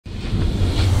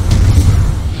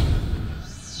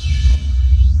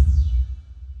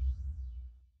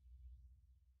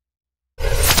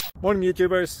Morning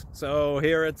YouTubers. So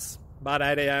here it's about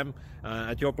 8 a.m.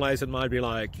 At your place it might be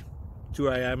like 2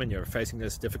 a.m. and you're facing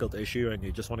this difficult issue and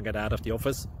you just want to get out of the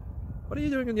office. What are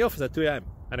you doing in the office at 2 a.m.?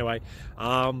 Anyway,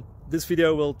 this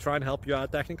video will try and help you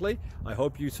out technically. I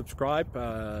hope you subscribe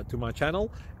to my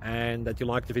channel and that you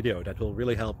like the video. That will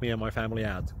really help me and my family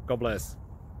out. God bless.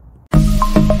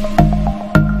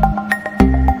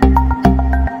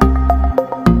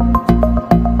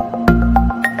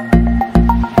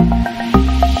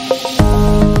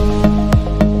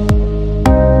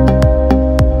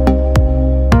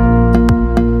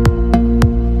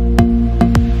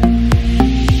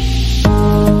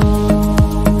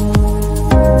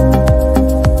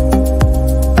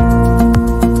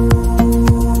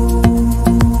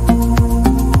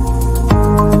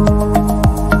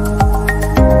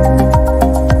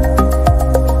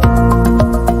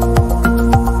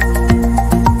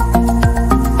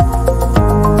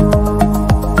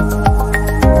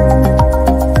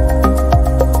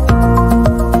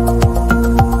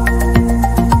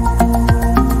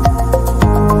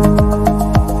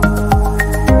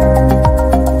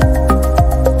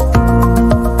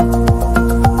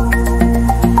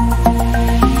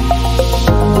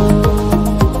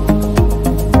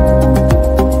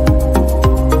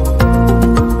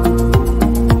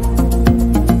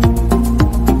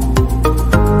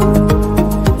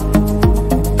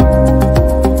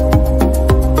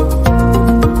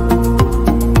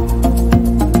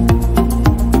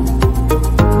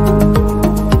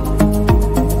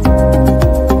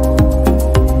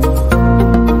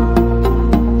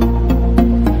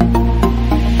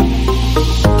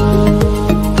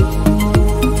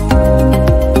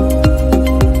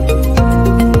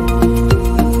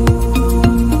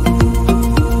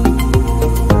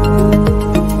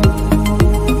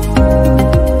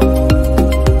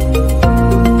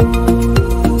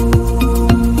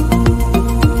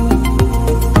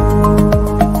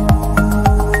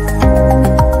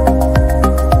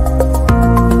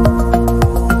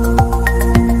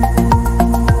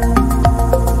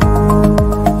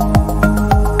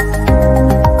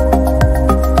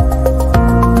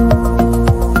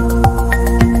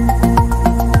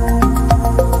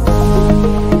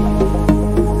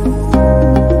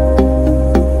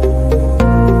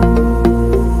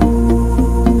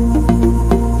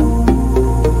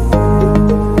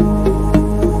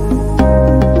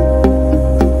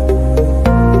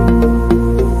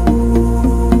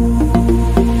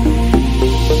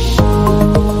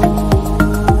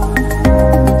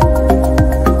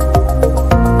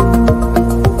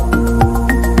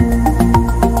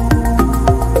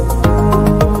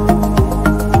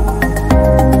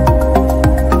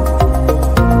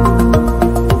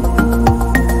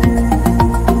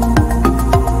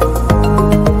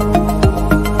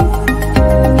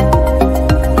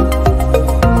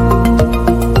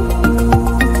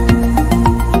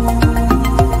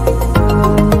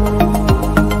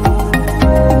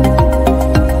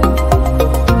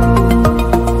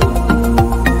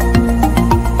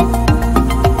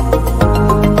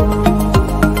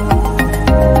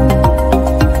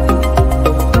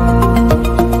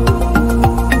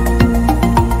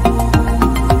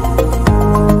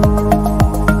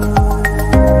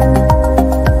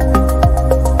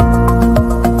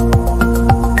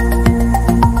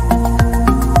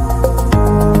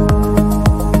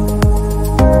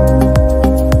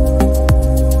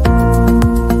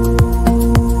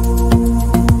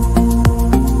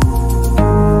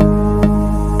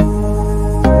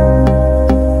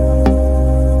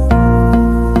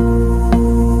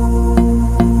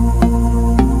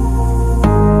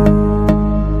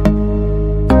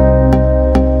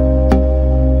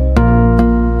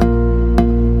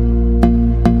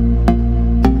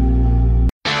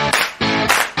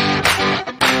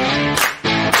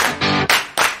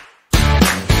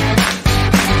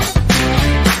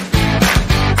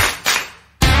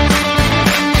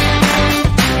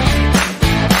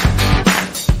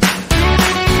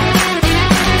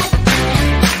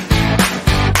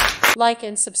 Like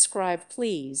and subscribe,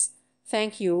 please.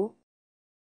 Thank you.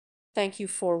 Thank you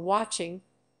for watching.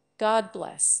 God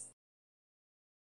bless.